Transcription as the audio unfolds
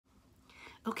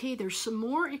Okay, there's some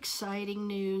more exciting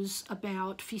news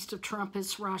about Feast of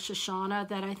Trumpets, Rosh Hashanah,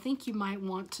 that I think you might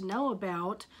want to know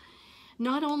about.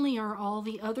 Not only are all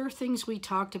the other things we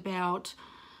talked about,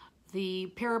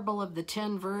 the parable of the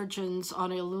 10 virgins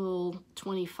on Elul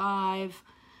 25,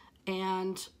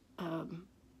 and,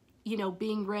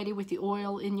 being ready with the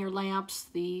oil in your lamps,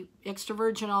 the extra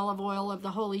virgin olive oil of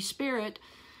the Holy Spirit,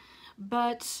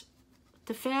 but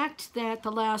the fact that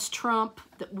the last trump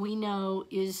that we know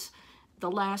is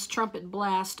the last trumpet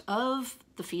blast of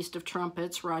the Feast of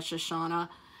Trumpets, Rosh Hashanah,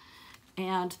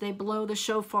 and they blow the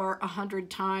shofar 100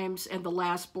 times, and the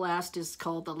last blast is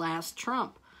called the last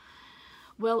trump.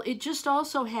 Well, it just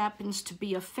also happens to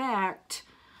be a fact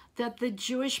that the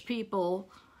Jewish people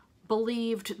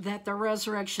believed that the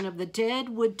resurrection of the dead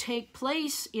would take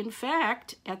place, in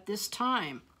fact, at this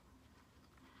time.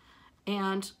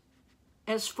 And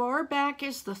as far back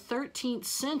as the 13th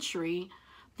century,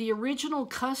 the original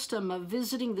custom of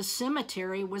visiting the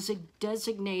cemetery was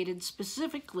designated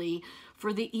specifically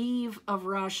for the eve of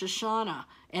Rosh Hashanah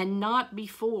and not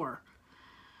before.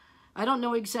 I don't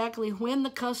know exactly when the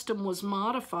custom was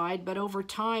modified, but over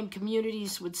time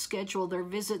communities would schedule their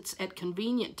visits at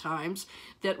convenient times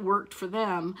that worked for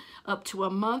them up to a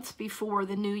month before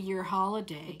the New Year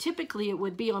holiday. Typically it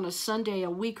would be on a Sunday a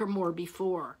week or more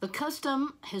before. The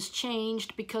custom has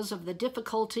changed because of the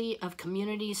difficulty of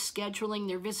communities scheduling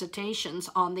their visitations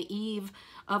on the eve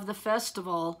of the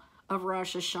festival of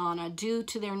Rosh Hashanah due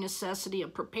to their necessity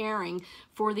of preparing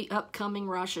for the upcoming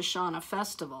Rosh Hashanah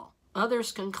festival.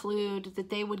 Others conclude that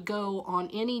they would go on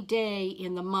any day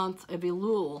in the month of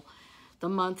Elul, the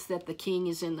month that the king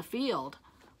is in the field,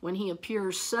 when he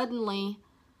appears suddenly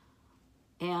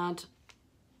and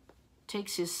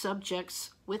takes his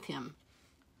subjects with him.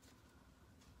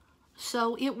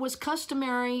 So it was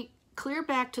customary, clear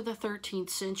back to the 13th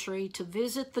century, to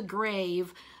visit the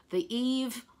grave the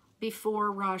eve before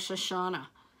Rosh Hashanah.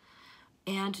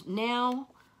 And now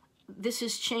this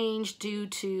has changed due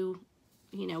to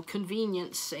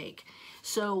convenience sake.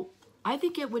 So I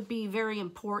think it would be very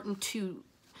important to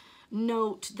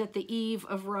note that the eve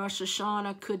of Rosh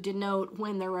Hashanah could denote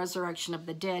when the resurrection of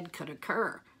the dead could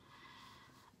occur.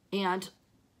 And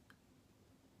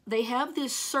they have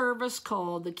this service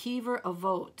called the Kiver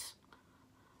Avot,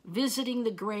 visiting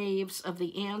the graves of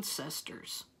the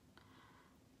ancestors.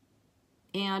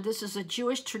 And this is a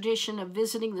Jewish tradition of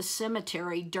visiting the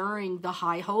cemetery during the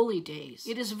High Holy Days.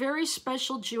 It is a very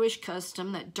special Jewish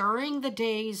custom that during the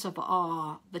days of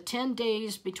awe, the 10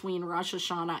 days between Rosh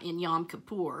Hashanah and Yom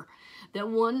Kippur, that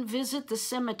one visit the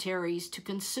cemeteries to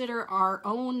consider our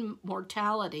own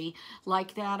mortality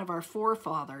like that of our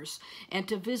forefathers, and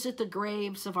to visit the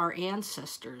graves of our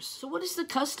ancestors. So what is the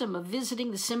custom of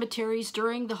visiting the cemeteries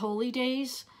during the holy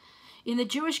days? In the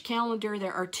Jewish calendar,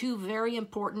 there are two very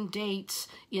important dates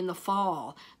in the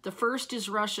fall. The first is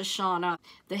Rosh Hashanah,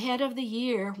 the head of the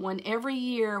year, when every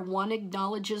year one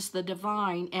acknowledges the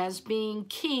divine as being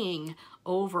king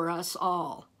over us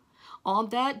all. On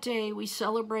that day, we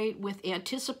celebrate with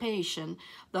anticipation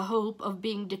the hope of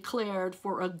being declared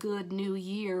for a good new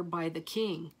year by the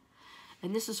king.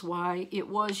 And this is why it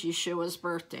was Yeshua's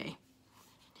birthday.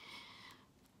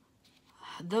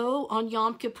 Though on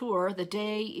Yom Kippur the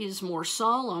day is more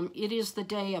solemn, it is the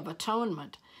Day of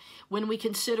Atonement, when we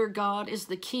consider God as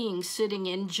the King sitting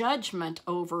in judgment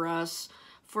over us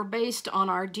for based on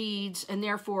our deeds, and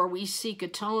therefore we seek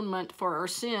atonement for our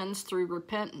sins through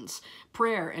repentance,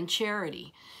 prayer, and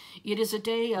charity. It is a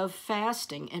day of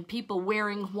fasting and people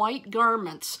wearing white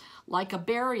garments like a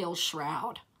burial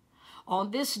shroud.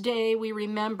 On this day, we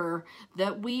remember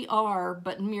that we are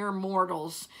but mere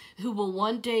mortals who will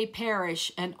one day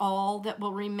perish, and all that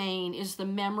will remain is the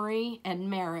memory and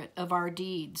merit of our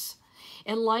deeds.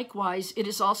 And likewise, it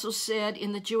is also said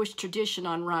in the Jewish tradition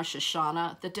on Rosh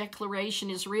Hashanah, the declaration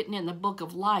is written in the book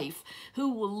of life,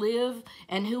 who will live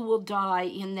and who will die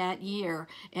in that year.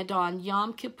 And on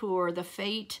Yom Kippur, the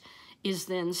fate is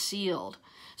then sealed.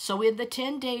 So in the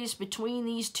 10 days between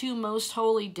these two most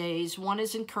holy days, one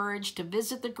is encouraged to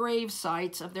visit the grave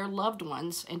sites of their loved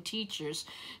ones and teachers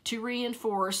to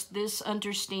reinforce this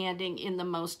understanding in the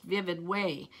most vivid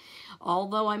way.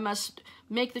 Although I must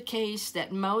make the case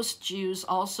that most Jews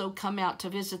also come out to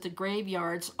visit the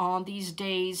graveyards on these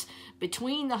days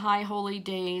between the high holy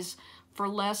days for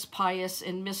less pious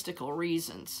and mystical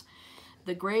reasons.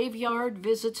 The graveyard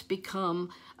visits become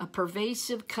a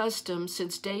pervasive custom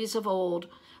since days of old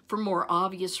for more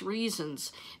obvious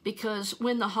reasons, because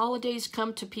when the holidays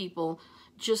come to people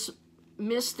just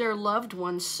miss their loved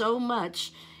ones so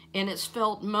much, and it's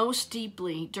felt most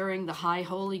deeply during the high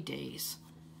holy days.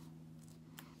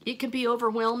 It can be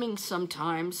overwhelming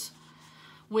sometimes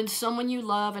when someone you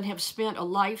love and have spent a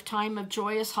lifetime of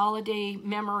joyous holiday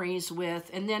memories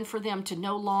with, and then for them to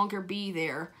no longer be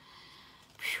there.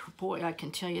 Whew, boy, I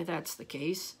can tell you that's the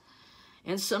case.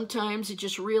 And sometimes it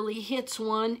just really hits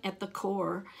one at the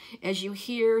core as you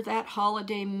hear that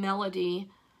holiday melody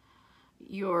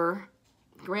your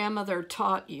grandmother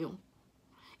taught you.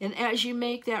 And as you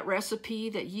make that recipe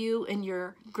that you and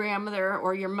your grandmother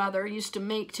or your mother used to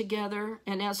make together,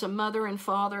 and as a mother and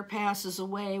father passes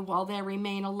away while they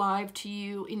remain alive to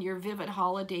you in your vivid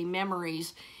holiday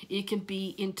memories, it can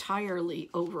be entirely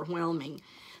overwhelming.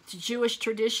 The Jewish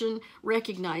tradition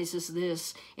recognizes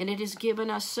this, and it has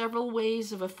given us several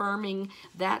ways of affirming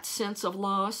that sense of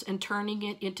loss and turning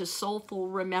it into soulful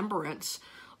remembrance.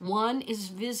 One is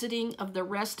visiting of the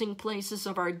resting places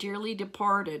of our dearly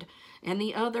departed, and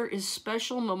the other is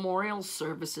special memorial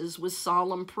services with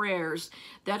solemn prayers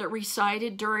that are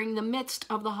recited during the midst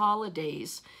of the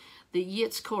holidays. The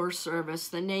Yitzkor service,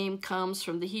 the name comes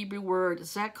from the Hebrew word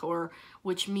zekor,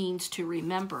 which means to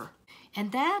remember.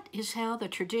 And that is how the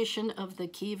tradition of the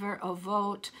Kiver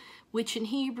Avot, which in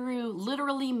Hebrew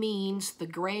literally means the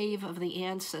grave of the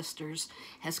ancestors,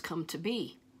 has come to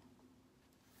be.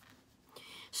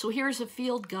 So here's a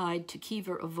field guide to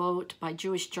Kiver Avot by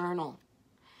Jewish Journal.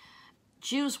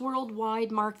 Jews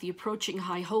worldwide mark the approaching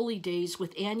High Holy Days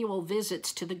with annual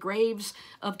visits to the graves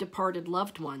of departed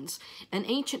loved ones. An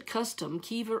ancient custom,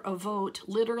 Kiver Avot,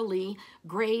 literally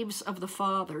graves of the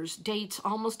fathers, dates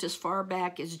almost as far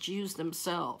back as Jews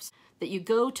themselves. That you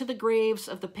go to the graves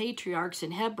of the patriarchs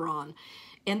in Hebron,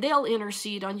 and they'll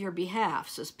intercede on your behalf,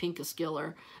 says Pinchas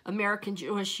Giller, American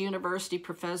Jewish University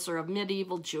professor of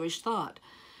medieval Jewish thought.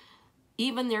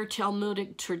 Even their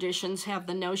Talmudic traditions have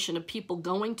the notion of people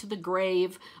going to the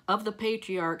grave of the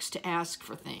patriarchs to ask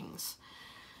for things.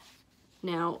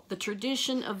 Now, the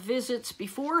tradition of visits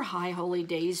before High Holy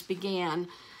Days began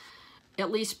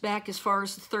at least back as far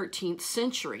as the 13th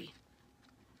century.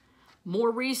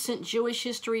 More recent Jewish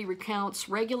history recounts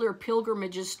regular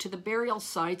pilgrimages to the burial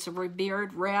sites of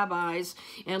revered rabbis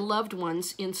and loved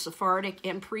ones in Sephardic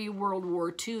and pre-World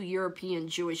War II European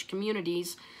Jewish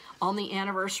communities on the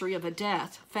anniversary of a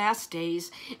death, fast days,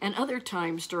 and other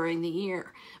times during the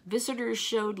year. Visitors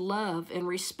showed love and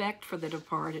respect for the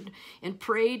departed and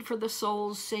prayed for the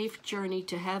soul's safe journey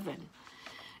to heaven.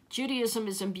 Judaism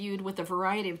is imbued with a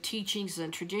variety of teachings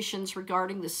and traditions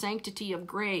regarding the sanctity of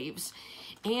graves,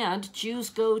 and Jews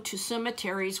go to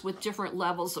cemeteries with different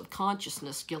levels of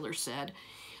consciousness, Giller said.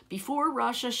 Before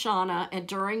Rosh Hashanah and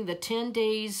during the 10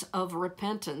 days of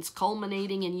repentance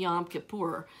culminating in Yom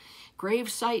Kippur,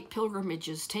 gravesite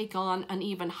pilgrimages take on an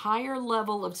even higher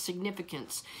level of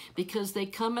significance because they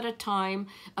come at a time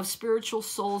of spiritual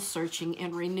soul searching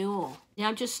and renewal. Now,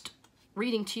 I'm just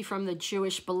reading to you from the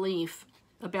Jewish belief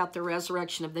about the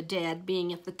resurrection of the dead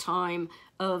being at the time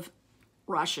of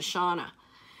Rosh Hashanah.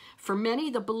 For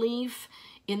many, the belief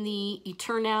in the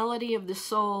eternality of the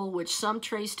soul, which some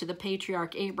trace to the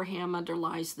patriarch Abraham,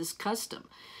 underlies this custom.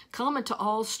 Common to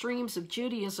all streams of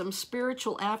Judaism,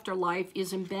 spiritual afterlife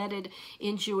is embedded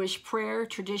in Jewish prayer,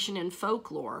 tradition, and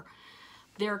folklore.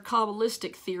 Their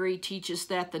Kabbalistic theory teaches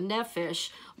that the nephesh,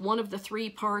 one of the 3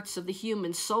 parts of the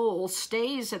human soul,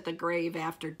 stays at the grave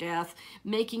after death,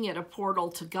 making it a portal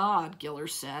to God, Giller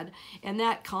said, and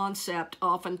that concept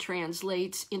often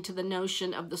translates into the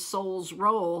notion of the soul's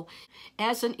role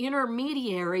as an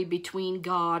intermediary between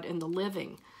God and the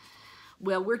living.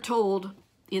 Well, we're told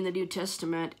in the New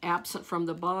Testament, absent from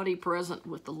the body, present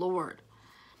with the Lord.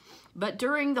 But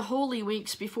during the Holy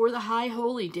Weeks before the High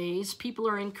Holy Days, people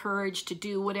are encouraged to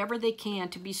do whatever they can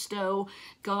to bestow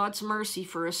God's mercy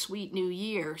for a sweet new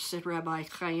year, said Rabbi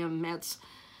Chaim Metz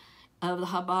of the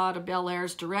Chabad of Bel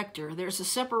Air's director. There's a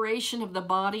separation of the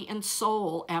body and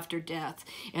soul after death,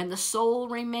 and the soul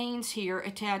remains here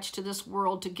attached to this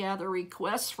world to gather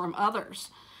requests from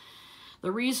others.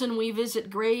 The reason we visit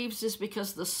graves is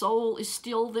because the soul is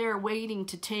still there waiting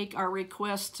to take our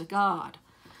requests to God.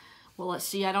 Well, let's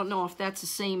see, I don't know if that's the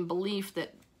same belief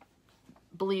that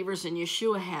believers in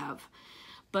Yeshua have.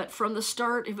 But from the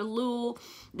start of Elul,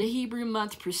 the Hebrew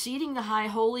month preceding the High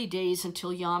Holy Days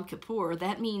until Yom Kippur,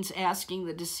 that means asking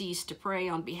the deceased to pray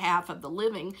on behalf of the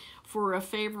living for a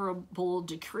favorable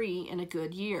decree in a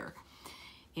good year.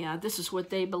 Yeah, this is what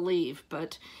they believe,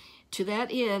 but to that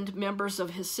end, members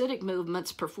of Hasidic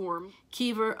movements perform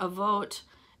Kiver Avot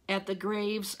at the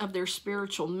graves of their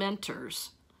spiritual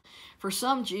mentors. For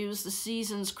some Jews, the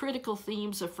season's critical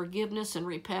themes of forgiveness and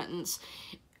repentance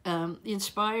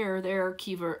inspire their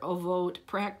Kiver Avot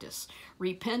practice.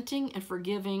 Repenting and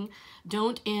forgiving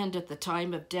don't end at the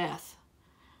time of death.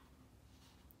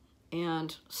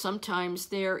 And sometimes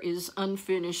there is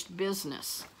unfinished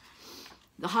business.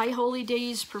 The high holy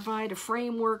days provide a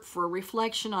framework for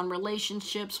reflection on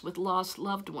relationships with lost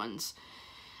loved ones.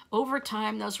 Over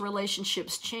time, those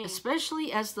relationships change,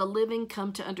 especially as the living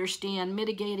come to understand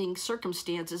mitigating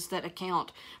circumstances that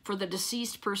account for the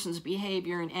deceased person's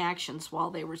behavior and actions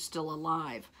while they were still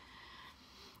alive.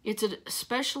 It's an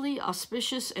especially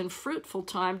auspicious and fruitful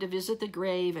time to visit the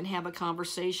grave and have a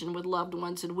conversation with loved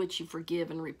ones in which you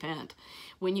forgive and repent.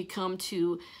 When you come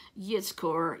to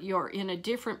Yitzkor, you're in a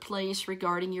different place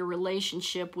regarding your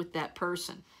relationship with that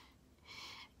person.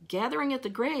 Gathering at the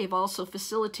grave also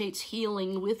facilitates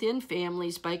healing within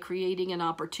families by creating an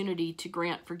opportunity to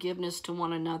grant forgiveness to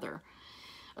one another.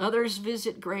 Others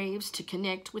visit graves to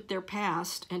connect with their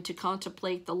past and to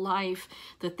contemplate the life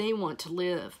that they want to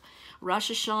live.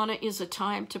 Rosh Hashanah is a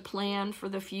time to plan for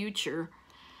the future,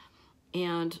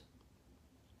 and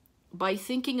by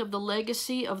thinking of the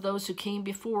legacy of those who came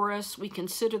before us, we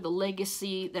consider the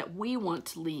legacy that we want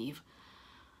to leave.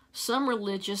 Some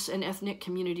religious and ethnic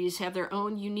communities have their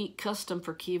own unique custom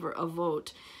for Kiver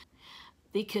Avot.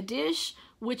 The Kaddish,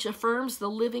 which affirms the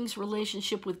living's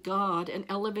relationship with God and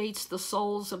elevates the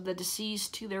souls of the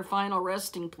deceased to their final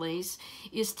resting place,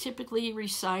 is typically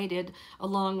recited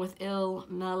along with El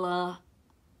Mela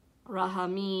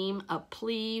Rahamim, a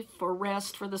plea for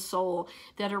rest for the soul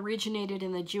that originated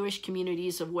in the Jewish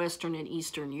communities of Western and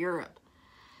Eastern Europe.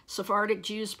 Sephardic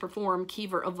Jews perform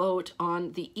Kiver Avot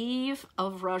on the eve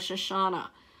of Rosh Hashanah,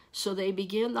 so they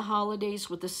begin the holidays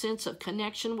with a sense of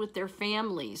connection with their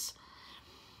families.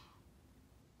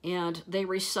 And they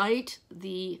recite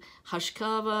the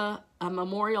Hashkava, a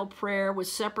memorial prayer with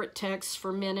separate texts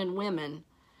for men and women.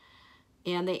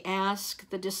 And they ask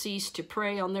the deceased to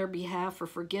pray on their behalf for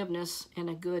forgiveness and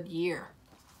a good year.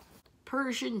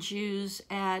 Persian Jews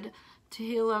add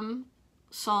Tehillim,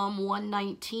 Psalm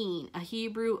 119, a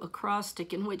Hebrew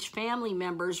acrostic in which family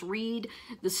members read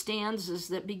the stanzas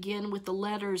that begin with the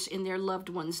letters in their loved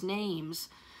ones' names.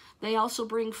 They also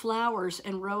bring flowers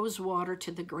and rose water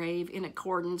to the grave in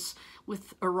accordance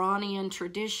with Iranian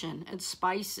tradition and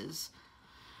spices.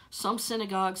 Some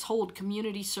synagogues hold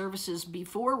community services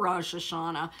before Rosh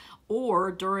Hashanah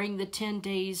or during the 10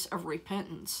 days of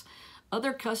repentance.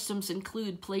 Other customs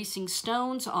include placing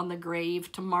stones on the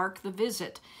grave to mark the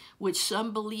visit, which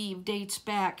some believe dates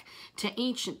back to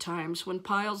ancient times when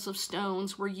piles of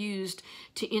stones were used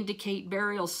to indicate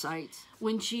burial sites.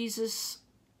 When Jesus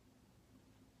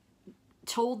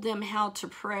told them how to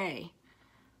pray,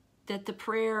 that the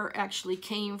prayer actually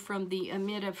came from the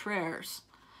Amida prayers.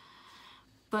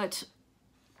 But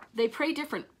they pray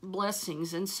different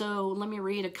blessings, and so let me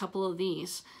read a couple of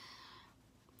these.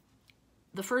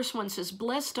 The first one says,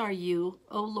 "Blessed are you,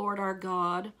 O Lord our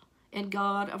God, and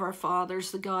God of our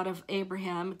fathers, the God of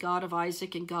Abraham, God of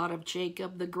Isaac, and God of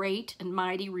Jacob, the great and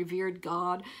mighty revered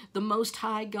God, the most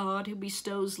high God who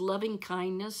bestows loving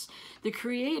kindness, the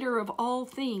creator of all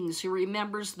things, who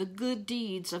remembers the good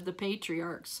deeds of the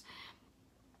patriarchs,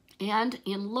 and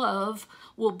in love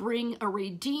will bring a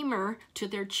redeemer to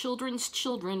their children's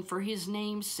children for his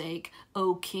name's sake,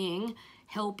 O King,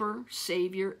 helper,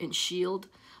 savior, and shield.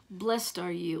 Blessed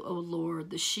are you, O Lord,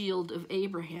 the shield of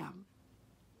Abraham."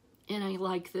 And I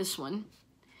like this one.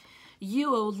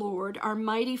 "You, O Lord, are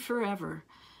mighty forever.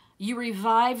 You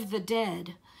revive the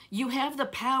dead. You have the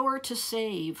power to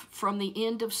save. From the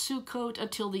end of Sukkot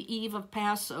until the eve of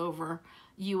Passover,"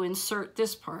 you insert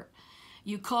this part,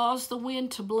 "you cause the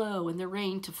wind to blow and the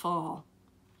rain to fall."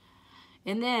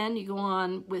 And then you go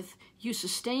on with, "You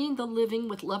sustain the living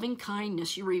with loving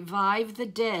kindness. You revive the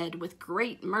dead with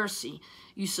great mercy.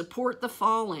 You support the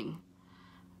falling,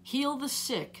 heal the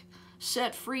sick,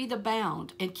 set free the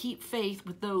bound, and keep faith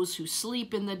with those who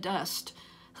sleep in the dust.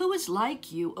 Who is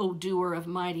like you, O doer of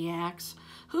mighty acts?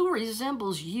 Who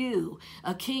resembles you,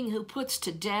 a king who puts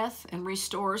to death and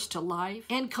restores to life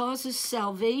and causes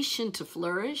salvation to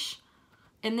flourish?"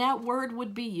 And that word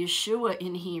would be Yeshua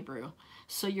in Hebrew.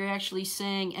 So you're actually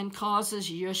saying, "and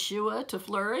causes Yeshua to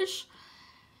flourish?"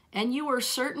 "And you are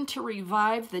certain to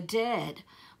revive the dead.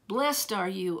 Blessed are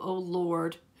you, O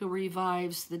Lord, who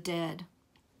revives the dead."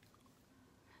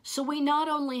 So we not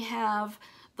only have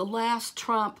the last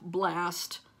trump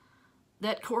blast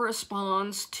that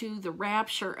corresponds to the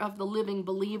rapture of the living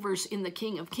believers in the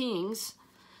King of Kings,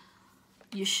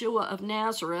 Yeshua of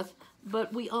Nazareth,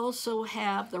 but we also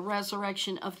have the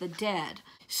resurrection of the dead.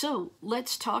 So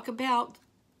let's talk about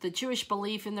the Jewish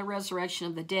belief in the resurrection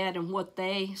of the dead and what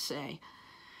they say,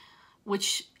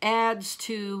 which adds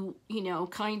to,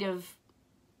 kind of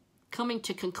coming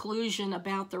to conclusion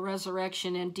about the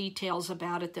resurrection and details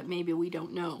about it that maybe we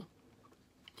don't know.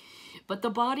 "But the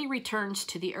body returns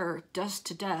to the earth, dust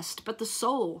to dust, but the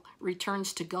soul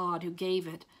returns to God who gave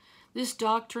it. This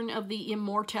doctrine of the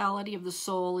immortality of the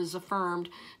soul is affirmed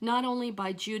not only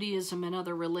by Judaism and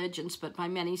other religions, but by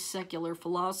many secular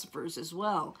philosophers as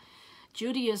well.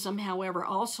 Judaism, however,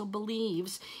 also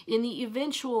believes in the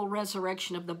eventual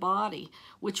resurrection of the body,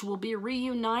 which will be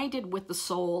reunited with the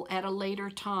soul at a later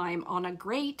time on a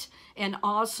great and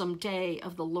awesome day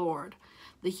of the Lord.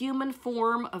 The human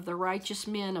form of the righteous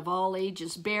men of all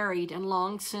ages, buried and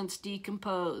long since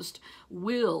decomposed,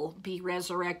 will be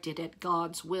resurrected at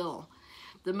God's will.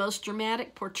 The most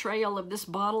dramatic portrayal of this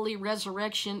bodily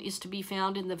resurrection is to be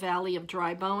found in the Valley of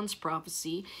Dry Bones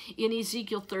prophecy in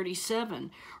Ezekiel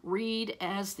 37. Read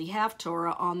as the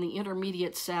Haftorah on the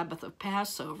intermediate Sabbath of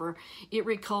Passover. It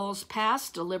recalls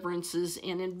past deliverances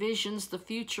and envisions the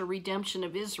future redemption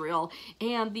of Israel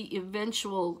and the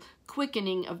eventual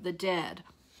quickening of the dead.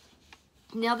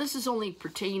 Now, this is only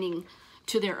pertaining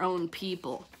to their own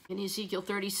people. In Ezekiel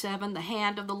 37, the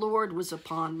hand of the Lord was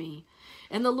upon me,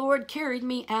 and the Lord carried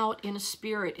me out in a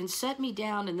spirit and set me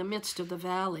down in the midst of the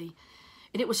valley.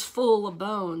 And it was full of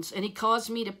bones, and he caused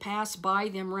me to pass by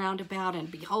them round about,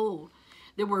 and behold,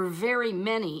 there were very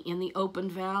many in the open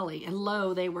valley, and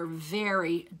lo, they were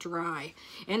very dry.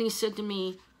 And he said to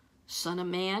me, Son of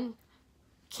man,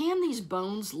 can these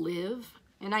bones live?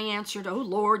 And I answered, O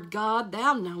Lord God,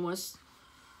 thou knowest.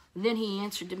 And then he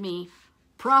answered to me,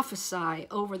 Prophesy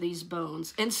over these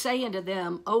bones, and say unto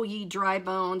them, O ye dry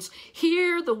bones,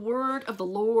 hear the word of the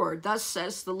Lord. Thus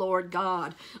says the Lord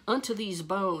God unto these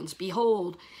bones,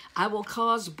 Behold, I will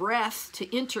cause breath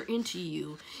to enter into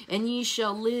you, and ye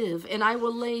shall live, and I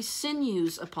will lay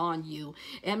sinews upon you,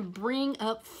 and bring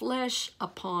up flesh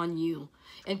upon you,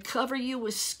 and cover you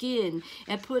with skin,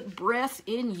 and put breath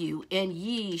in you, and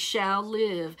ye shall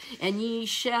live, and ye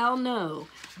shall know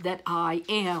that I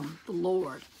am the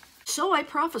Lord. So I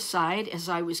prophesied as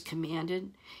I was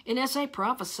commanded, and as I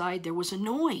prophesied there was a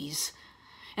noise,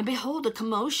 and behold, a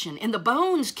commotion, and the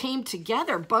bones came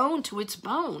together, bone to its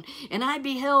bone, and I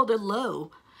beheld, and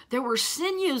lo, there were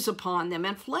sinews upon them,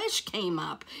 and flesh came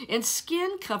up, and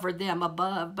skin covered them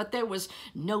above, but there was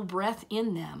no breath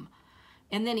in them.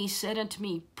 And then he said unto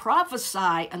me,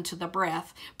 Prophesy unto the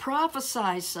breath,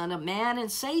 prophesy, son of man,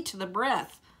 and say to the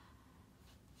breath.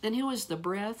 Then who is the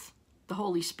breath? The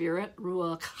Holy Spirit,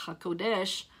 Ruach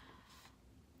HaKodesh,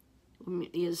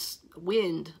 is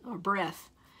wind or breath.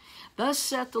 Thus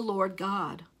saith the Lord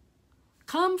God,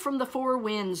 Come from the four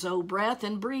winds, O breath,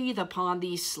 and breathe upon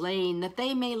these slain, that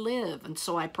they may live. And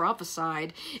so I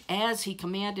prophesied as he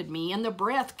commanded me, and the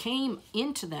breath came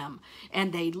into them,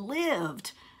 and they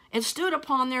lived, and stood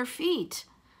upon their feet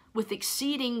with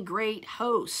exceeding great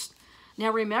host. Now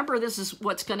remember, this is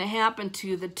what's going to happen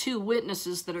to the two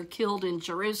witnesses that are killed in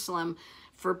Jerusalem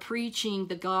for preaching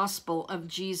the gospel of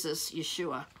Jesus,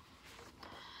 Yeshua.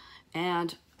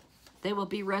 And they will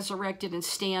be resurrected and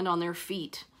stand on their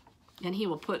feet, and he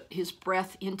will put his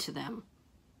breath into them.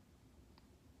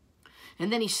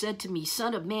 And then he said to me,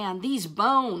 Son of man, these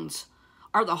bones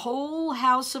are the whole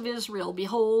house of Israel.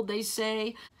 Behold, they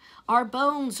say, Our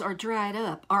bones are dried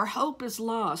up, our hope is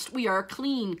lost, we are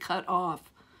clean cut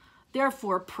off.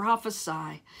 Therefore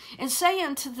prophesy, and say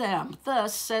unto them,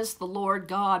 Thus says the Lord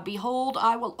God, Behold,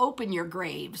 I will open your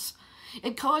graves,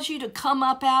 and cause you to come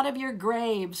up out of your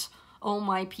graves, O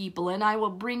my people, and I will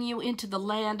bring you into the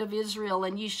land of Israel,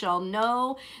 and ye shall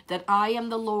know that I am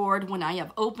the Lord, when I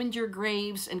have opened your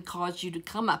graves, and caused you to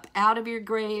come up out of your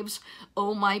graves,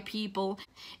 O my people,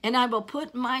 and I will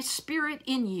put my spirit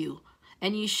in you,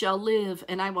 and ye shall live,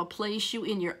 and I will place you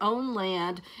in your own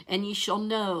land, and ye shall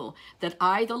know that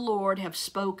I, the Lord, have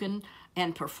spoken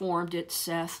and performed it,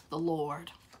 saith the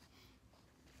Lord.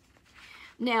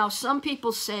 Now, some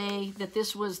people say that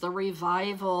this was the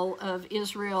revival of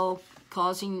Israel,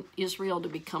 causing Israel to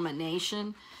become a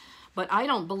nation, but I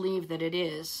don't believe that it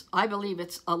is. I believe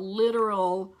it's a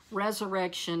literal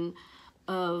resurrection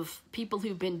of people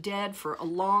who've been dead for a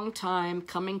long time,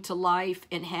 coming to life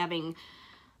and having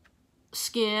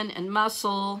skin and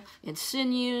muscle and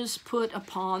sinews put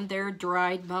upon their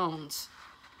dried bones.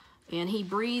 And he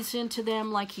breathes into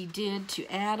them like he did to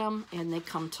Adam, and they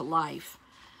come to life.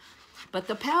 But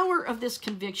the power of this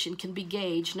conviction can be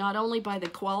gauged not only by the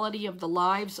quality of the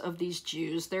lives of these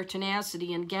Jews, their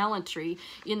tenacity and gallantry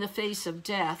in the face of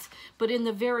death, but in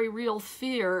the very real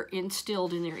fear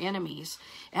instilled in their enemies.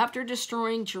 After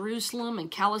destroying Jerusalem and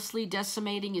callously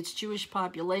decimating its Jewish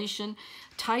population,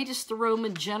 Titus, the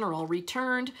Roman general,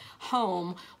 returned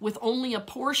home with only a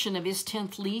portion of his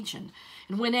 10th legion.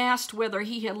 And when asked whether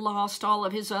he had lost all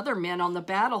of his other men on the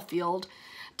battlefield,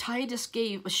 Titus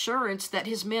gave assurance that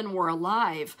his men were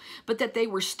alive, but that they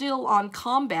were still on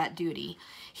combat duty.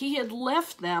 He had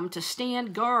left them to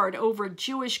stand guard over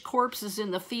Jewish corpses in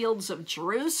the fields of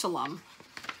Jerusalem,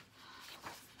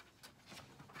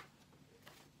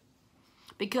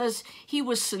 because he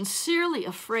was sincerely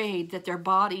afraid that their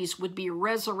bodies would be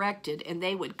resurrected and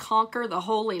they would conquer the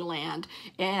Holy Land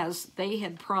as they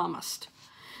had promised.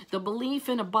 The belief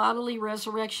in a bodily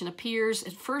resurrection appears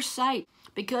at first sight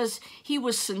because he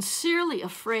was sincerely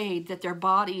afraid that their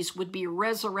bodies would be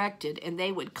resurrected and they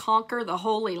would conquer the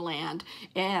Holy Land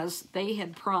as they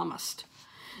had promised.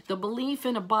 The belief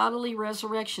in a bodily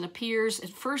resurrection appears at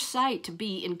first sight to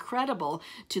be incredible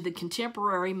to the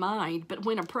contemporary mind, but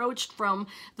when approached from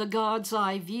the God's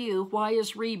eye view, why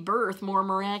is rebirth more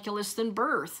miraculous than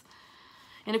birth?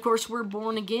 And of course, we're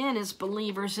born again as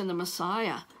believers in the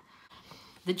Messiah.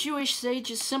 The Jewish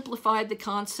sages simplified the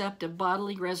concept of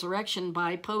bodily resurrection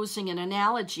by posing an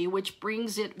analogy which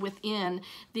brings it within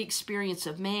the experience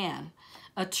of man.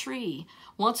 A tree,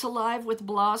 once alive with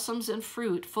blossoms and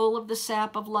fruit, full of the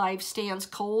sap of life, stands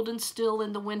cold and still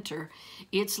in the winter.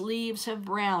 Its leaves have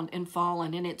browned and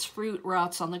fallen, and its fruit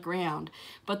rots on the ground.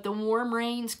 But the warm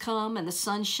rains come, and the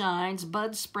sun shines,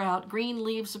 buds sprout, green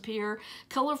leaves appear,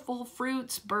 colorful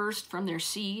fruits burst from their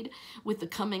seed with the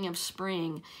coming of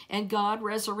spring, and God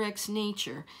resurrects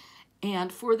nature.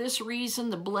 And for this reason,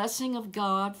 the blessing of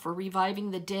God for reviving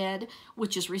the dead,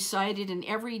 which is recited in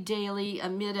every daily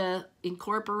Amidah,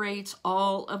 incorporates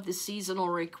all of the seasonal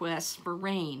requests for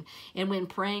rain, and when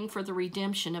praying for the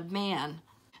redemption of man.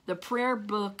 The prayer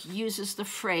book uses the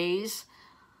phrase,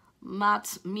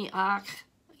 Matzmiach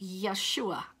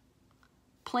Yeshua,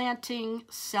 planting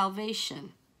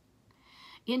salvation.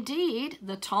 Indeed,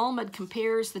 the Talmud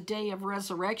compares the day of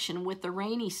resurrection with the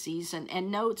rainy season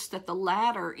and notes that the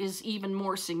latter is even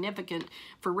more significant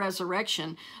for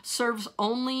resurrection, serves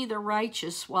only the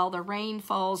righteous while the rain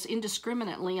falls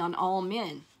indiscriminately on all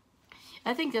men.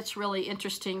 I think that's really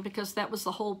interesting because that was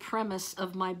the whole premise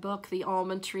of my book, The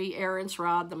Almond Tree, Aaron's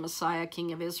Rod, the Messiah,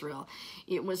 King of Israel.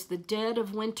 It was the dead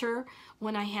of winter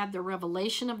when I had the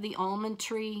revelation of the almond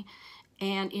tree.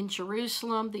 And in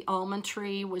Jerusalem, the almond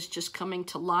tree was just coming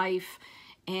to life,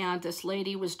 and this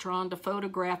lady was drawn to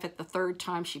photograph it the third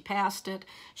time she passed it.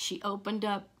 She opened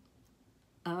up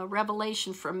a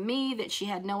revelation from me that she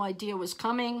had no idea was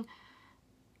coming,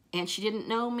 and she didn't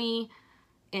know me,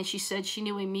 and she said she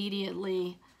knew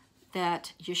immediately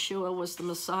that Yeshua was the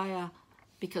Messiah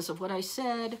because of what I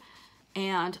said,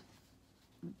 and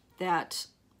that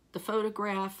the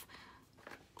photograph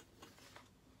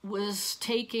was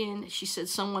taken, she said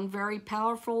someone very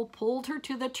powerful pulled her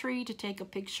to the tree to take a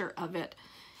picture of it.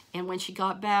 And when she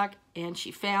got back and she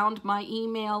found my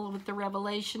email with the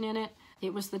revelation in it,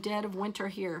 it was the dead of winter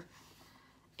here.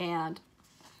 And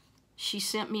she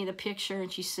sent me the picture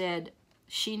and she said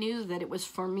she knew that it was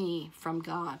for me from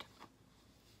God.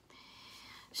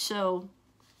 So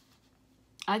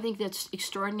I think that's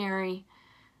extraordinary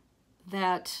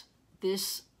that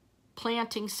this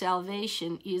planting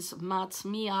salvation is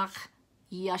Matzmiach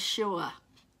Yeshua.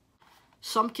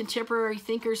 Some contemporary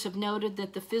thinkers have noted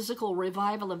that the physical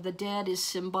revival of the dead is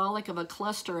symbolic of a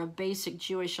cluster of basic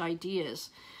Jewish ideas.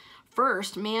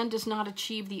 First, man does not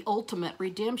achieve the ultimate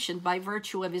redemption by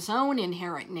virtue of his own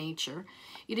inherent nature.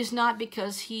 It is not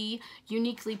because he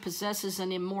uniquely possesses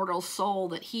an immortal soul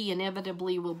that he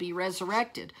inevitably will be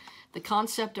resurrected. The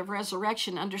concept of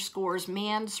resurrection underscores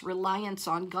man's reliance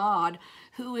on God,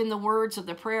 who, in the words of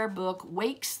the prayer book,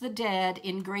 wakes the dead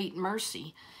in great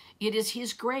mercy. It is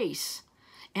his grace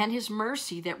and his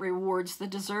mercy that rewards the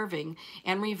deserving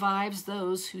and revives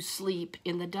those who sleep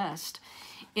in the dust.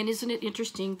 And isn't it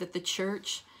interesting that the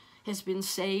church has been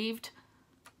saved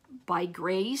by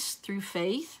grace through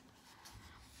faith?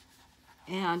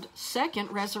 And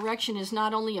second, resurrection is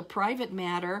not only a private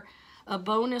matter, a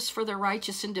bonus for the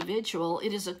righteous individual,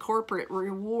 it is a corporate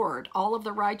reward. All of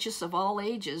the righteous of all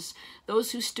ages,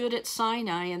 those who stood at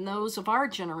Sinai and those of our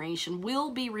generation,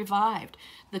 will be revived.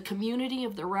 The community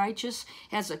of the righteous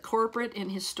has a corporate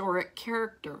and historic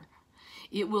character.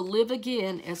 It will live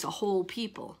again as a whole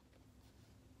people.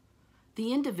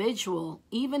 The individual,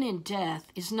 even in death,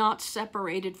 is not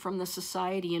separated from the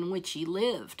society in which he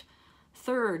lived.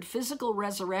 Third, physical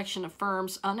resurrection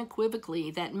affirms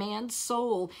unequivocally that man's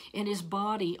soul and his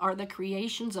body are the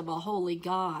creations of a holy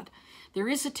God. There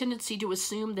is a tendency to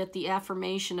assume that the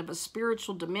affirmation of a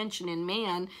spiritual dimension in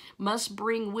man must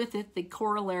bring with it the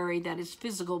corollary that his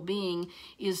physical being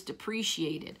is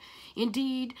depreciated.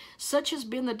 Indeed, such has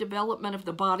been the development of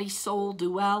the body-soul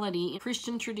duality in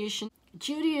Christian tradition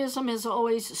Judaism has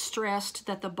always stressed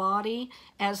that the body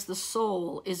as the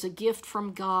soul is a gift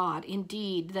from God,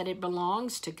 indeed, that it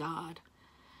belongs to God.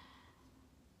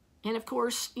 And of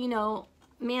course, you know,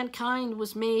 mankind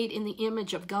was made in the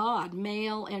image of God.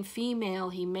 Male and female,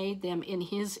 he made them in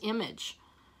his image.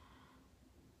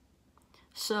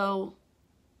 So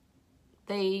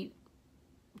they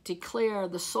declare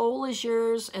the soul is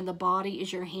yours and the body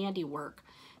is your handiwork.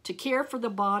 To care for the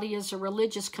body is a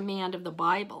religious command of the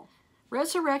Bible.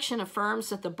 Resurrection affirms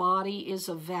that the body is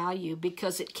of value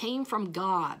because it came from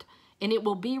God and it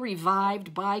will be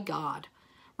revived by God.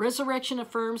 Resurrection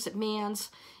affirms that man's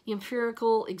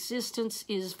empirical existence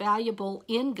is valuable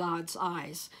in God's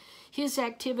eyes. His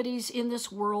activities in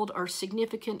this world are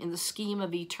significant in the scheme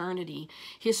of eternity.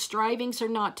 His strivings are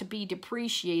not to be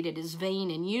depreciated as vain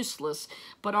and useless,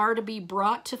 but are to be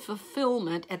brought to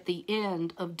fulfillment at the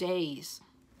end of days.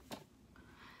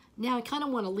 Now, I kind of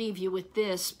want to leave you with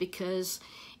this because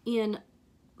in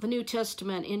the New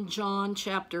Testament, in John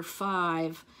chapter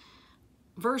 5,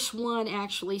 verse 1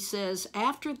 actually says,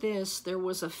 "After this there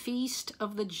was a feast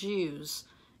of the Jews,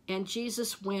 and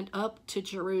Jesus went up to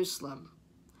Jerusalem."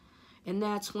 And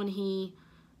that's when he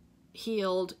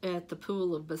healed at the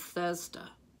pool of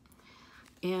Bethesda.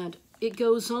 And it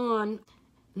goes on,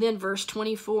 and then verse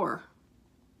 24.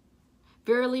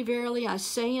 "Verily, verily, I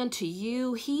say unto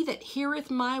you, he that heareth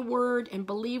my word and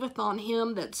believeth on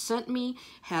him that sent me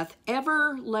hath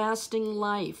everlasting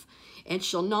life, and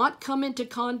shall not come into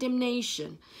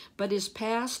condemnation, but is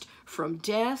passed from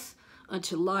death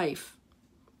unto life.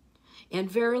 And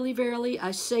verily, verily,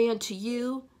 I say unto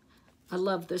you," I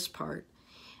love this part,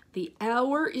 "the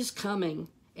hour is coming,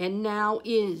 and now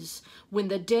is, when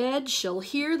the dead shall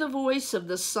hear the voice of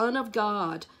the Son of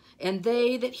God, and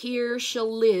they that hear shall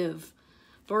live.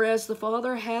 For as the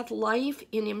Father hath life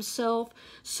in himself,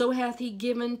 so hath he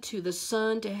given to the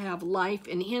Son to have life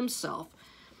in himself."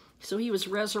 So he was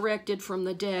resurrected from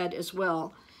the dead as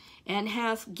well. "And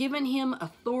hath given him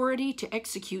authority to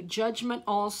execute judgment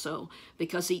also,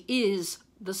 because he is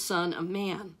the Son of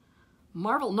Man.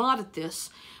 Marvel not at this,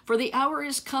 for the hour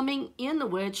is coming in the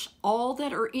which all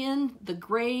that are in the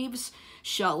graves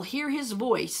shall hear his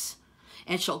voice,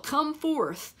 and shall come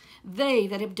forth, they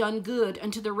that have done good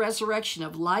unto the resurrection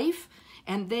of life,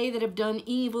 and they that have done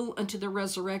evil unto the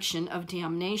resurrection of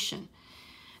damnation."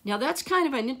 Now that's kind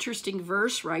of an interesting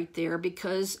verse right there,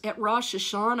 because at Rosh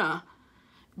Hashanah,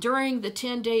 during the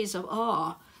 10 days of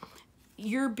awe,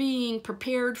 you're being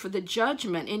prepared for the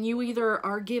judgment, and you either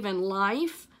are given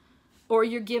life or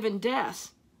you're given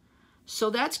death. So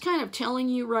that's kind of telling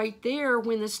you right there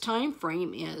when this time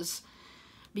frame is,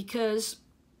 because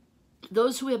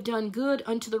those who have done good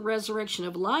unto the resurrection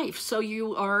of life. So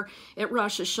you are, at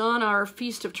Rosh Hashanah, our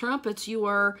Feast of Trumpets, you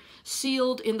are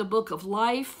sealed in the book of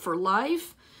life,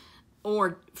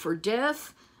 or for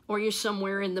death, or you're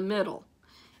somewhere in the middle.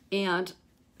 And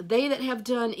they that have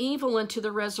done evil unto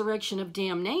the resurrection of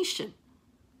damnation.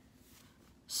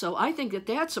 So I think that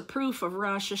that's a proof of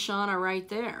Rosh Hashanah right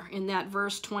there in that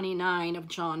verse 29 of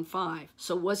John 5.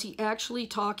 So was he actually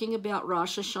talking about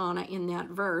Rosh Hashanah in that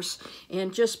verse?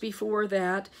 And just before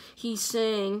that, he's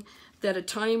saying that a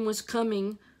time was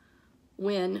coming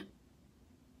when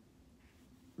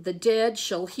the dead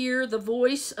shall hear the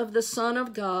voice of the Son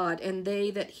of God, and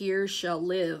they that hear shall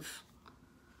live.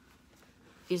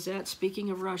 Is that speaking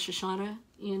of Rosh Hashanah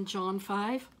in John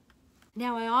 5?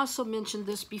 Now, I also mentioned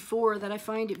this before, that I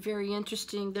find it very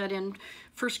interesting that in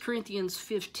 1 Corinthians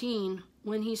 15,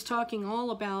 when he's talking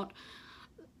all about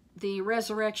the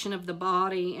resurrection of the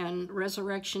body and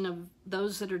resurrection of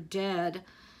those that are dead,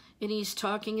 and he's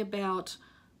talking about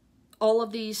all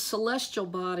of these celestial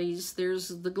bodies.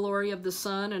 There's the glory of the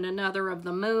sun, and another of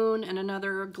the moon, and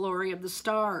another glory of the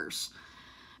stars.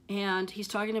 And he's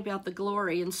talking about the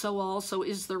glory, and so also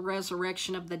is the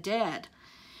resurrection of the dead.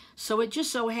 So it just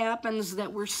so happens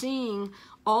that we're seeing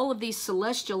all of these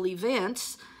celestial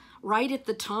events right at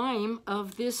the time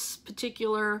of this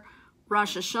particular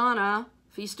Rosh Hashanah,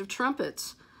 Feast of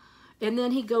Trumpets. And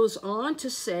then he goes on to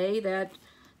say that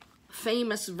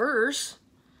famous verse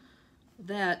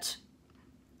that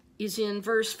is in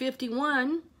verse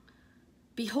 51,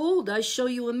 "Behold, I show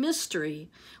you a mystery.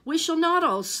 We shall not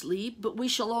all sleep, but we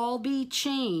shall all be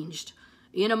changed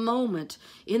in a moment,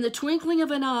 in the twinkling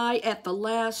of an eye, at the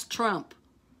last trump.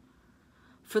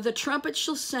 For the trumpet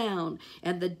shall sound,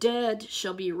 and the dead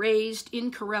shall be raised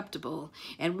incorruptible,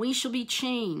 and we shall be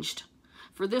changed.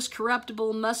 For this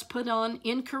corruptible must put on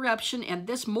incorruption, and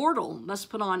this mortal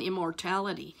must put on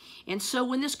immortality. And so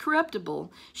when this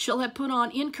corruptible shall have put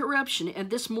on incorruption, and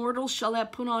this mortal shall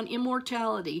have put on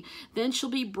immortality, then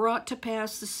shall be brought to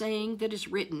pass the saying that is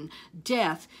written,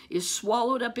 Death is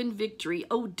swallowed up in victory.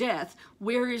 O death,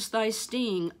 where is thy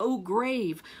sting? O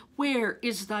grave, where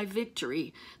is thy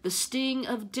victory? The sting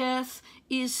of death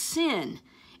is sin,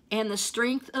 and the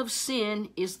strength of sin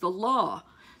is the law.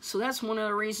 So that's one of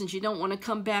the reasons you don't want to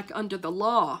come back under the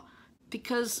law,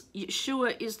 because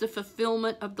Yeshua is the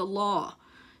fulfillment of the law.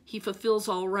 He fulfills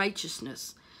all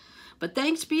righteousness. But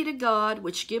thanks be to God,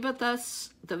 which giveth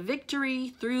us the victory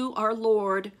through our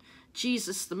Lord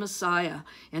Jesus the Messiah.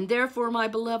 And therefore, my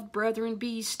beloved brethren,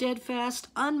 be steadfast,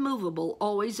 unmovable,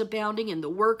 always abounding in the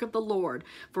work of the Lord,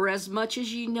 for as much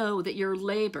as ye know that your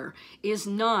labor is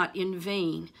not in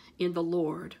vain in the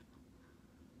Lord.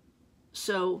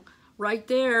 So, right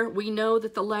there, we know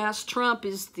that the last trump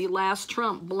is the last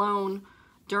trump blown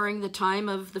during the time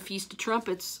of the Feast of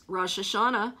Trumpets, Rosh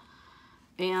Hashanah,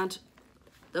 and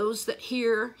those that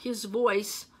hear his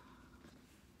voice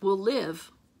will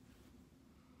live.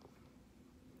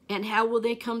 And how will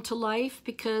they come to life?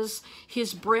 Because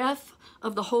his breath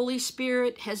of the Holy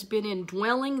Spirit has been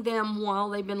indwelling them while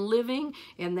they've been living,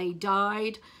 and they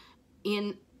died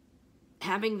in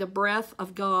having the breath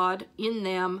of God in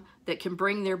them that can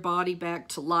bring their body back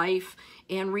to life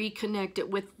and reconnect it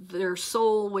with their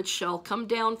soul, which shall come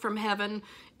down from heaven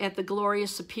at the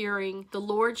glorious appearing. The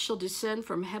Lord shall descend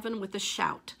from heaven with a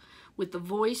shout, with the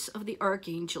voice of the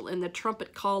archangel and the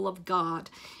trumpet call of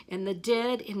God, and the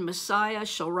dead in Messiah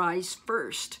shall rise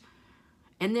first.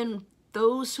 And then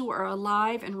those who are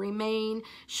alive and remain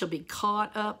shall be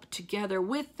caught up together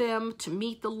with them to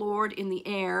meet the Lord in the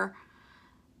air,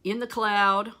 in the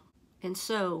cloud, and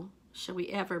so shall we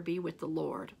ever be with the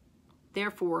Lord.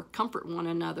 Therefore, comfort one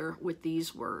another with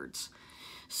these words.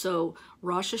 So,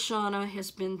 Rosh Hashanah has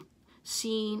been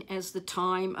seen as the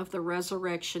time of the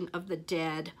resurrection of the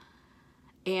dead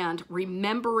and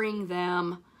remembering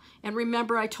them. And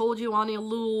remember, I told you on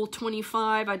Elul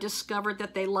 25, I discovered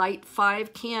that they light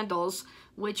 5 candles,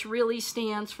 which really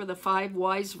stands for the 5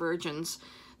 wise virgins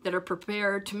that are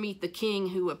prepared to meet the king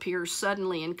who appears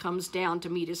suddenly and comes down to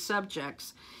meet his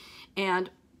subjects. And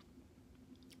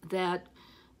that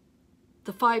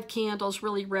the 5 candles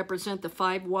really represent the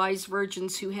 5 wise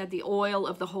virgins who had the oil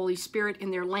of the Holy Spirit in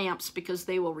their lamps, because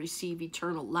they will receive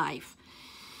eternal life.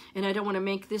 And I don't want to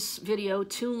make this video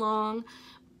too long,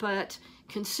 but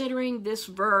considering this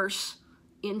verse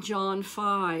in John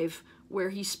 5,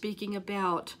 where he's speaking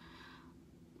about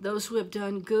those who have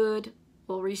done good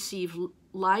will receive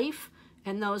life,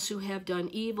 and those who have done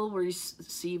evil will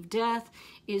receive death,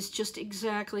 is just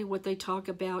exactly what they talk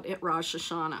about at Rosh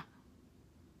Hashanah.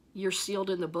 You're sealed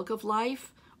in the book of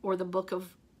life or the book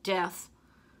of death,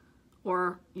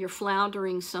 or you're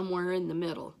floundering somewhere in the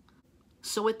middle.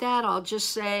 So with that, I'll just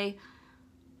say,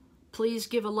 please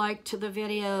give a like to the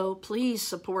video. Please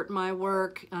support my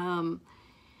work.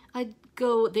 I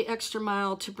go the extra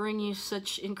mile to bring you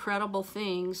such incredible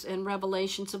things and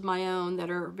revelations of my own that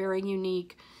are very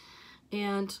unique.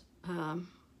 And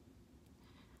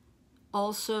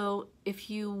also, if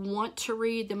you want to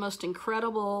read the most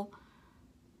incredible,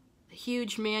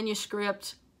 huge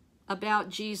manuscript about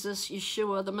Jesus,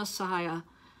 Yeshua, the Messiah,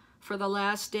 for the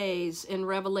last days, and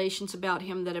revelations about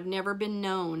him that have never been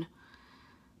known,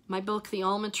 my book, The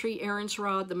Almond Tree, Aaron's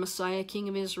Rod, the Messiah, King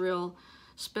of Israel,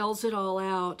 spells it all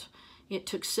out. It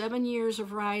took 7 years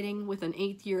of writing with an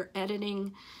 8th year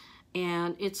editing,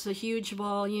 and it's a huge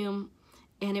volume,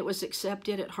 and it was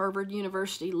accepted at Harvard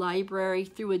University Library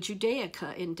through a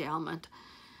Judaica endowment.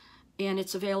 And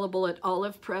it's available at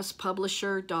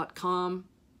olivepresspublisher.com.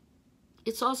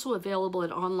 It's also available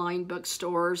at online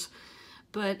bookstores,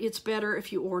 but it's better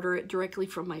if you order it directly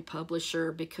from my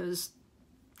publisher, because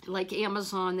like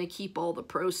Amazon, they keep all the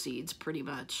proceeds pretty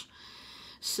much.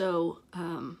 So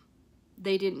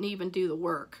they didn't even do the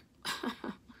work.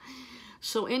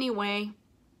 So anyway,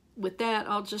 with that,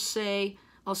 I'll just say,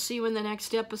 I'll see you in the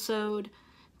next episode.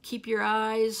 Keep your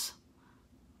eyes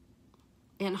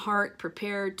and heart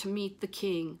prepared to meet the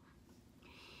King.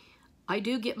 I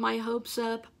do get my hopes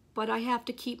up, but I have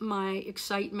to keep my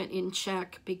excitement in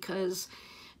check, because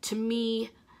to me,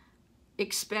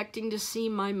 expecting to see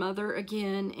my mother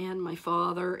again and my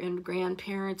father and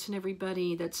grandparents and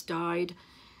everybody that's died,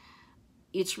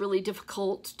 it's really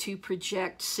difficult to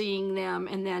project seeing them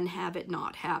and then have it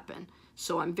not happen.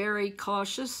 So I'm very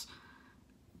cautious,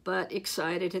 but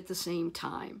excited at the same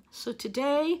time. So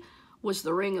today was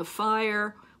the Ring of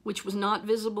Fire, which was not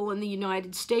visible in the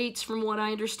United States. From what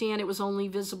I understand, it was only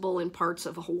visible in parts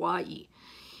of Hawaii.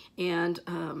 And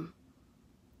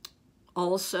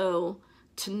also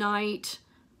tonight,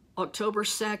 October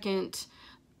 2nd,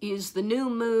 is the new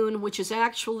moon, which is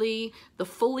actually the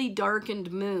fully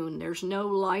darkened moon. There's no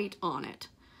light on it.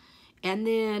 And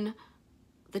then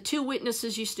the two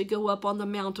witnesses used to go up on the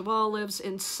Mount of Olives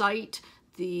and sight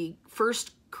the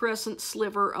first crescent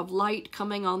sliver of light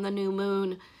coming on the new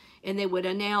moon, and they would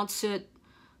announce it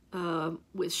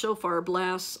with shofar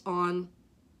blasts on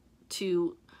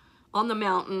the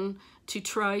mountain to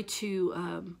try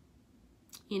to,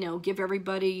 give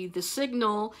everybody the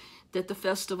signal that the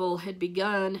festival had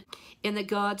begun and that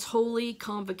God's holy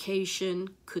convocation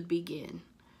could begin.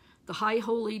 The high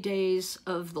holy days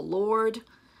of the Lord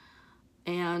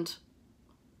and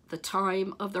the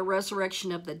time of the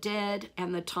resurrection of the dead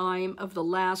and the time of the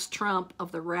last trump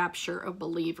of the rapture of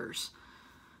believers.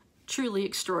 Truly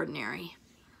extraordinary.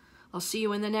 I'll see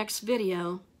you in the next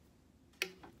video.